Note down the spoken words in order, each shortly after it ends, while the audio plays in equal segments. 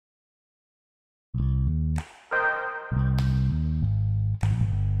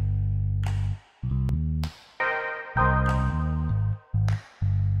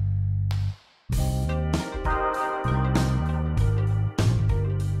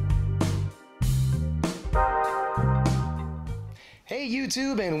Hey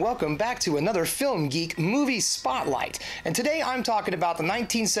YouTube, and welcome back to another Film Geek Movie Spotlight. And today I'm talking about the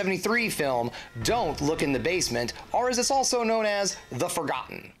 1973 film Don't Look in the Basement, or as it's also known as The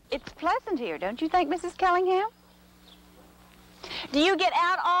Forgotten. It's pleasant here, don't you think, Mrs. Kellingham? Do you get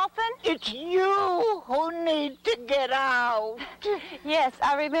out often? It's you who need to get out. Yes,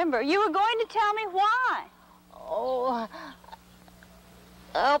 I remember. You were going to tell me why. Oh,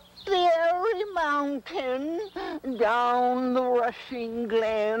 up the airy mountain, down the rushing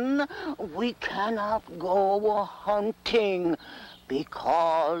glen, we cannot go hunting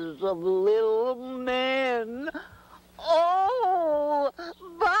because of little men. Oh,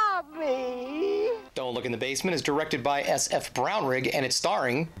 Bobby! Don't Look in the Basement is directed by S.F. Brownrigg, and it's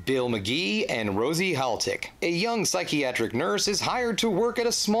starring Bill McGee and Rosie Haltick. A young psychiatric nurse is hired to work at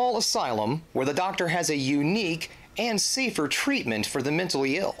a small asylum where the doctor has a unique and safer treatment for the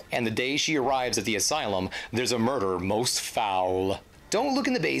mentally ill. And the day she arrives at the asylum, there's a murder most foul. Don't Look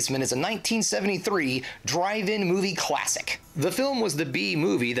in the Basement is a 1973 drive-in movie classic. The film was the B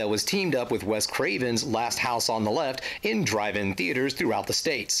movie that was teamed up with Wes Craven's Last House on the Left in drive-in theaters throughout the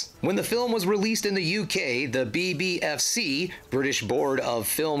States. When the film was released in the UK, the BBFC, British Board of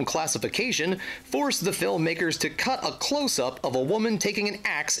Film Classification, forced the filmmakers to cut a close-up of a woman taking an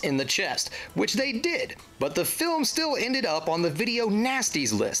axe in the chest, which they did, but the film still ended up on the Video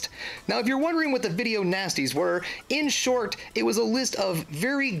Nasties list. Now, if you're wondering what the Video Nasties were, in short, it was a list of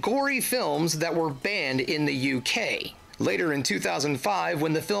very gory films that were banned in the UK. Later in 2005,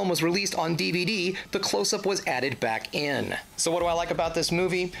 when the film was released on DVD, the close-up was added back in. So what do I like about this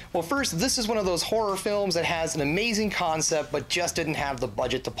movie? Well, first, this is one of those horror films that has an amazing concept but just didn't have the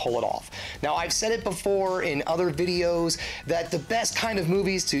budget to pull it off. Now, I've said it before in other videos that the best kind of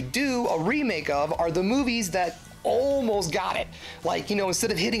movies to do a remake of are the movies that almost got it. Like, you know, instead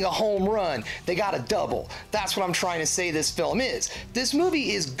of hitting a home run, they got a double. That's what I'm trying to say this film is. This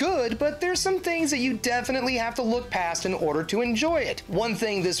movie is good, but there's some things that you definitely have to look past in order to enjoy it. One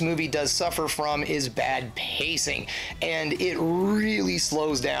thing this movie does suffer from is bad pacing, and it really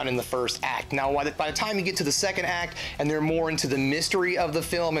slows down in the first act. Now, by the time you get to the second act and they're more into the mystery of the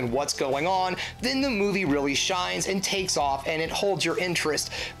film and what's going on, then the movie really shines and takes off and it holds your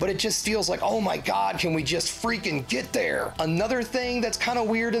interest. But it just feels like, oh my God, can we just freaking get there? Another thing that's kind of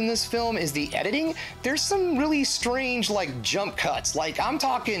weird in this film is the editing. There's some really strange like jump cuts. Like, I'm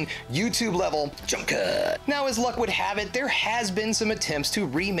talking YouTube level jump cut. Now, as luck would have it, there has been some attempts to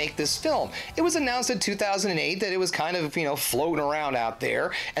remake this film. It was announced in 2008 that it was kind of, you know, floating around out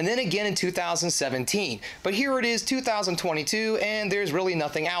there, and then again in 2017. But here it is, 2022, and there's really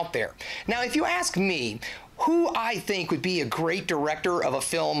nothing out there. Now, if you ask me, who I think would be a great director of a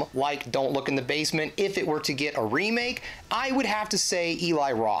film like Don't Look in the Basement if it were to get a remake, I would have to say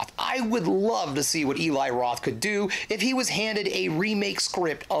Eli Roth. I would love to see what Eli Roth could do if he was handed a remake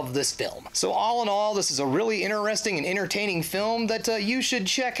script of this film. So all in all, this is a really interesting and entertaining film that you should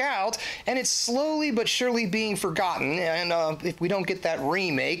check out, and it's slowly but surely being forgotten, and if we don't get that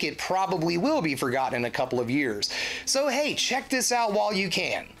remake, it probably will be forgotten in a couple of years. So hey, check this out while you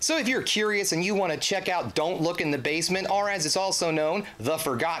can. So if you're curious and you want to check out Don't Look in the Basement, or as it's also known, The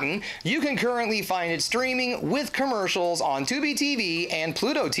Forgotten, you can currently find it streaming with commercials on Tubi TV and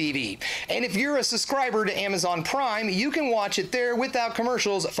Pluto TV. And if you're a subscriber to Amazon Prime, you can watch it there without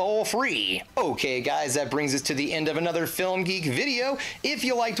commercials for free. Okay guys, that brings us to the end of another Film Geek video. If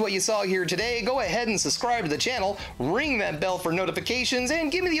you liked what you saw here today, go ahead and subscribe to the channel, ring that bell for notifications, and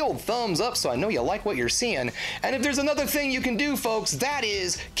give me the old thumbs up so I know you like what you're seeing. And if there's another thing you can do, folks, that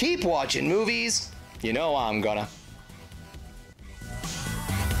is keep watching movies. You know I'm gonna.